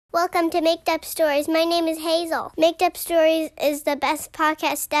Welcome to Make Up Stories. My name is Hazel. Make Up Stories is the best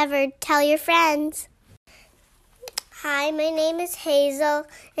podcast ever. Tell your friends. Hi, my name is Hazel,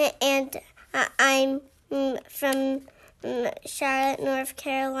 and I'm from Charlotte, North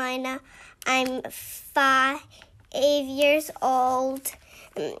Carolina. I'm 5 years old,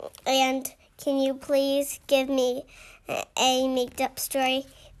 and can you please give me a made-up story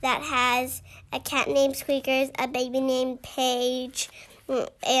that has a cat named Squeakers, a baby named Paige,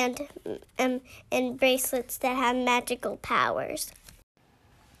 and bracelets that have magical powers.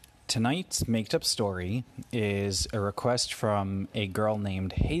 Tonight's made-up story is a request from a girl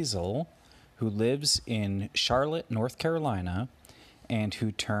named Hazel who lives in Charlotte, North Carolina, and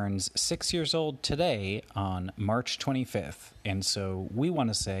who turns 6 years old today on March 25th. And so we want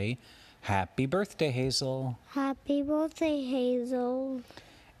to say, happy birthday, Hazel. Happy birthday, Hazel.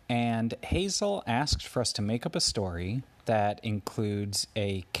 And Hazel asked for us to make up a story that includes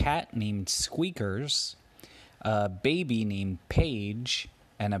a cat named Squeakers, a baby named Paige,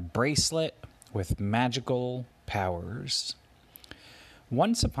 and a bracelet with magical powers.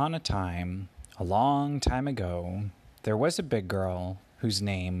 Once upon a time, a long time ago, there was a big girl whose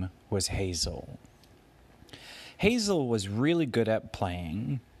name was Hazel. Hazel was really good at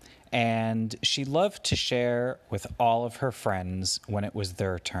playing, and she loved to share with all of her friends when it was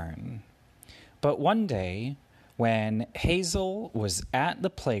their turn. But one day, when Hazel was at the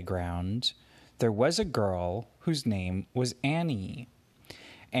playground, there was a girl whose name was Annie.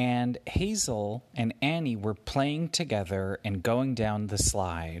 And Hazel and Annie were playing together and going down the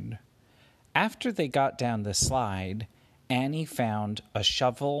slide. After they got down the slide, Annie found a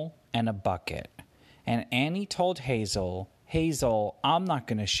shovel and a bucket. And Annie told Hazel, "Hazel, I'm not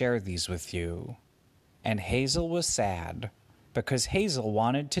going to share these with you." And Hazel was sad because Hazel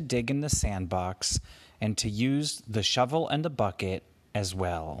wanted to dig in the sandbox and to use the shovel and the bucket as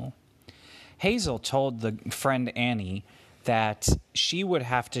well. Hazel told the friend Annie that she would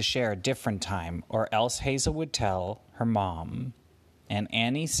have to share a different time, or else Hazel would tell her mom. And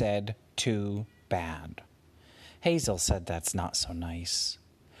Annie said, "Too bad." Hazel said that's not so nice.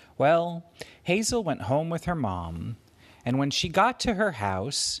 Well, Hazel went home with her mom, and when she got to her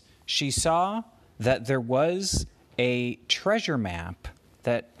house, she saw that there was a treasure map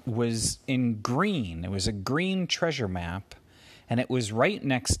that was in green. It was a green treasure map, and it was right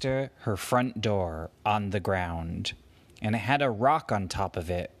next to her front door on the ground. And it had a rock on top of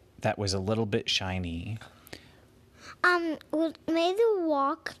it that was a little bit shiny. Maybe the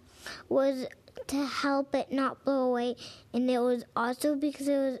rock was to help it not blow away, and it was also because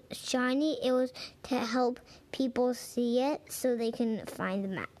it was shiny, it was to help people see it so they can find the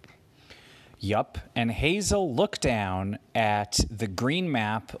map. Yup, and Hazel looked down at the green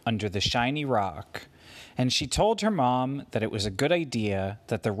map under the shiny rock, and she told her mom that it was a good idea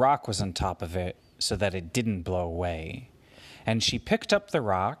that the rock was on top of it so that it didn't blow away. And she picked up the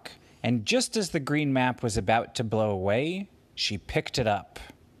rock, and just as the green map was about to blow away, she picked it up.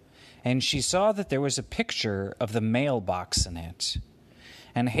 And she saw that there was a picture of the mailbox in it.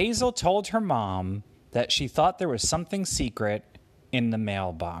 And Hazel told her mom that she thought there was something secret in the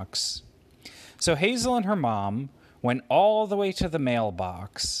mailbox. So Hazel and her mom went all the way to the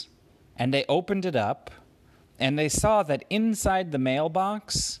mailbox, and they opened it up, and they saw that inside the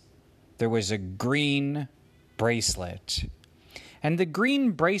mailbox, there was a green bracelet. And the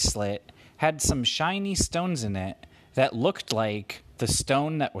green bracelet had some shiny stones in it that looked like the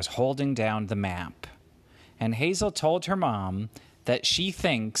stone that was holding down the map. And Hazel told her mom that she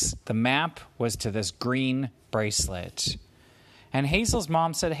thinks the map was to this green bracelet. And Hazel's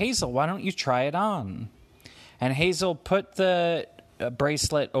mom said, "Hazel, why don't you try it on?" And Hazel put the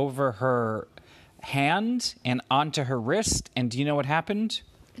bracelet over her hand and onto her wrist. And do you know what happened?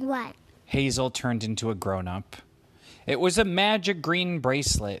 What? Hazel turned into a grown-up. It was a magic green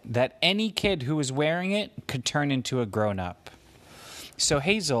bracelet that any kid who was wearing it could turn into a grown-up. So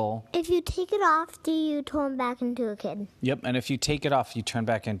Hazel... If you take it off, do you turn back into a kid? Yep, and if you take it off, you turn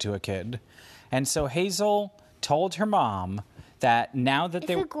back into a kid. And so Hazel told her mom that now that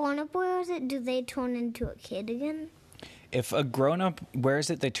If a grown-up wears it, do they turn into a kid again? If a grown-up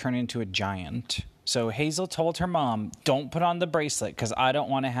wears it, they turn into a giant. So Hazel told her mom, "Don't put on the bracelet because I don't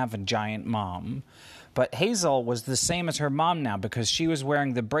want to have a giant mom." But Hazel was the same as her mom now because she was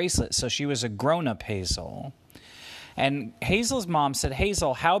wearing the bracelet, so she was a grown-up Hazel. And Hazel's mom said,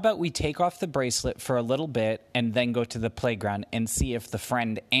 "Hazel, how about we take off the bracelet for a little bit and then go to the playground and see if the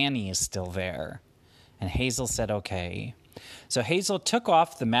friend Annie is still there?" And Hazel said, "Okay." So Hazel took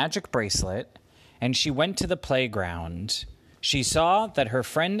off the magic bracelet and she went to the playground. She saw that her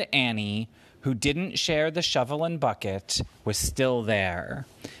friend Annie who didn't share the shovel and bucket, was still there.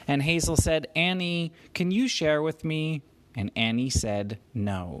 And Hazel said, Annie, can you share with me? And Annie said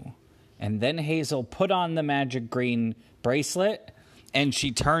no. And then Hazel put on the magic green bracelet, and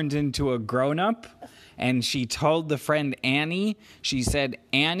she turned into a grown-up, and she told the friend Annie, she said,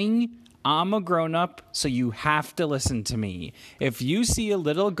 Annie, I'm a grown-up, so you have to listen to me. If you see a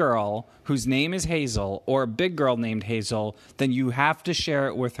little girl whose name is Hazel, or a big girl named Hazel, then you have to share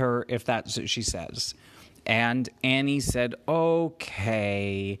it with her if that's what she says. And Annie said,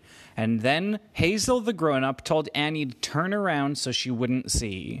 okay. And then Hazel, the grown-up, told Annie to turn around so she wouldn't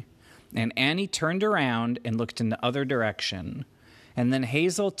see. And Annie turned around and looked in the other direction. And then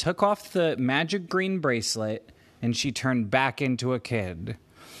Hazel took off the magic green bracelet, and she turned back into a kid.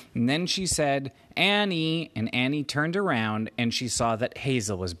 And then she said, Annie, and Annie turned around, and she saw that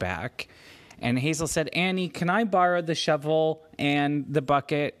Hazel was back. And Hazel said, Annie, can I borrow the shovel and the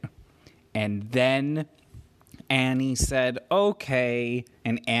bucket? And then Annie said, okay,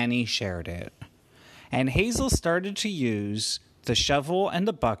 and Annie shared it. And Hazel started to use the shovel and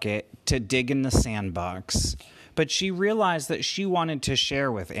the bucket to dig in the sandbox. But she realized that she wanted to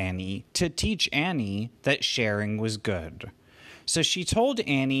share with Annie, to teach Annie that sharing was good. So she told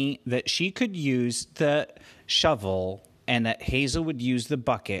Annie that she could use the shovel and that Hazel would use the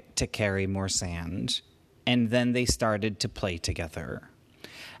bucket to carry more sand. And then they started to play together.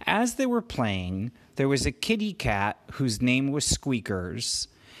 As they were playing, there was a kitty cat whose name was Squeakers.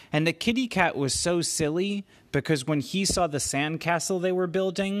 And the kitty cat was so silly because when he saw the sandcastle they were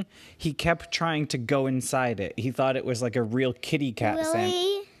building, he kept trying to go inside it. He thought it was like a real kitty cat.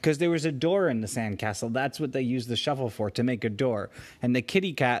 Really? Because there was a door in the sandcastle. That's what they used the shovel for, to make a door. And the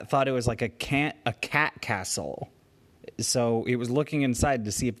kitty cat thought it was like a cat castle. So it was looking inside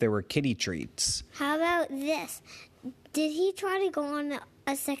to see if there were kitty treats. How about this? Did he try to go on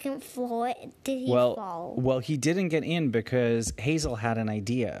a second floor? Did he fall? Well, he didn't get in because Hazel had an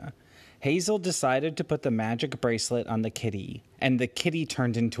idea. Hazel decided to put the magic bracelet on the kitty, and the kitty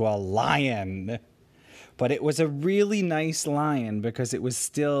turned into a lion. But it was a really nice lion because it was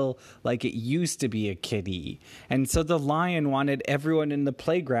still like it used to be a kitty. And so the lion wanted everyone in the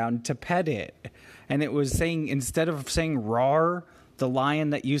playground to pet it. And it was saying, instead of saying roar, the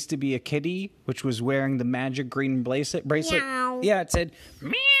lion that used to be a kitty, which was wearing the magic green bracelet, Meow. yeah, it said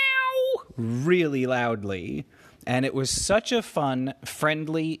meow really loudly. And it was such a fun,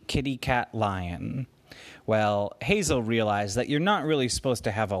 friendly kitty cat lion. Well, Hazel realized that you're not really supposed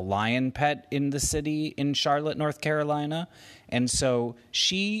to have a lion pet in the city in Charlotte, North Carolina. And so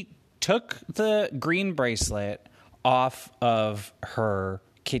she took the green bracelet off of her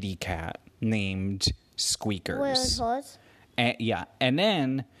kitty cat named Squeakers. Where was hers? And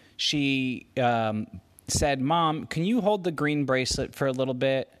then she said, Mom, can you hold the green bracelet for a little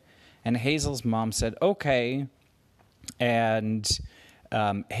bit? And Hazel's mom said, okay. And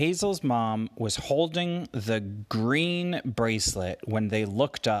Hazel's mom was holding the green bracelet when they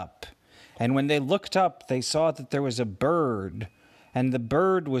looked up. And when they looked up, they saw that there was a bird. And the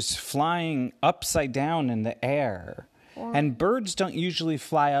bird was flying upside down in the air. Wow. And birds don't usually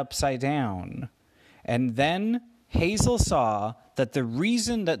fly upside down. And then Hazel saw that the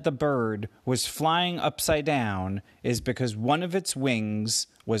reason that the bird was flying upside down is because one of its wings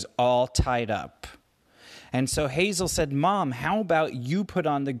was all tied up. And so Hazel said, Mom, how about you put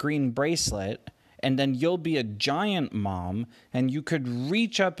on the green bracelet and then you'll be a giant mom and you could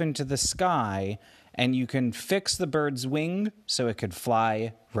reach up into the sky and you can fix the bird's wing so it could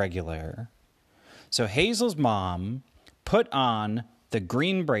fly regular. So Hazel's mom put on the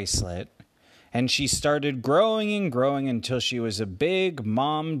green bracelet and she started growing and growing until she was a big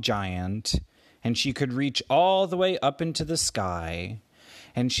mom giant and she could reach all the way up into the sky.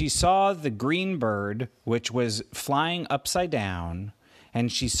 And she saw the green bird, which was flying upside down, and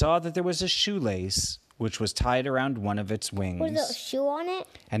she saw that there was a shoelace, which was tied around one of its wings. Was there a shoe on it?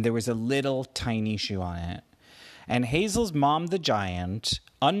 And there was a little tiny shoe on it. And Hazel's mom, the giant,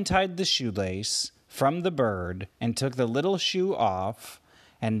 untied the shoelace from the bird and took the little shoe off,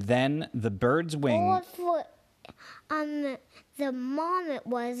 and then the bird's wing... Or for the mom it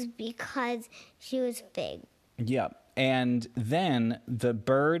was because she was big. Yep. And then the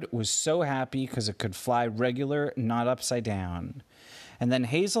bird was so happy because it could fly regular, not upside down. And then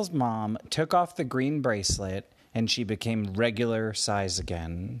Hazel's mom took off the green bracelet and she became regular size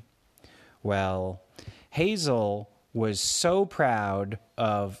again. Well, Hazel was so proud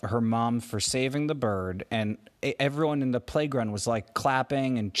of her mom for saving the bird, and everyone in the playground was like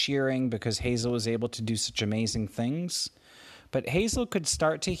clapping and cheering because Hazel was able to do such amazing things. But Hazel could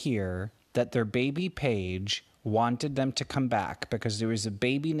start to hear that their baby Paige wanted them to come back because there was a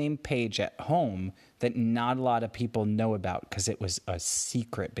baby named Paige at home that not a lot of people know about because it was a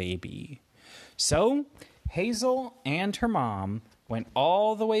secret baby. So Hazel and her mom went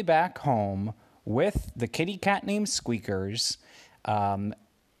all the way back home with the kitty cat named Squeakers,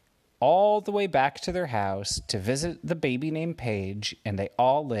 all the way back to their house to visit the baby named Paige, and they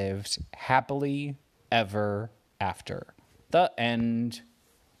all lived happily ever after. The end.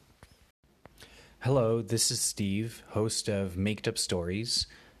 Hello, this is Steve, host of Maked Up Stories.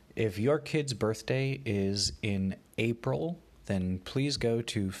 If your kid's birthday is in April, then please go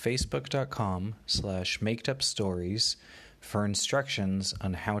to facebook.com/makedupstories for instructions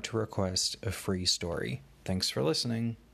on how to request a free story. Thanks for listening.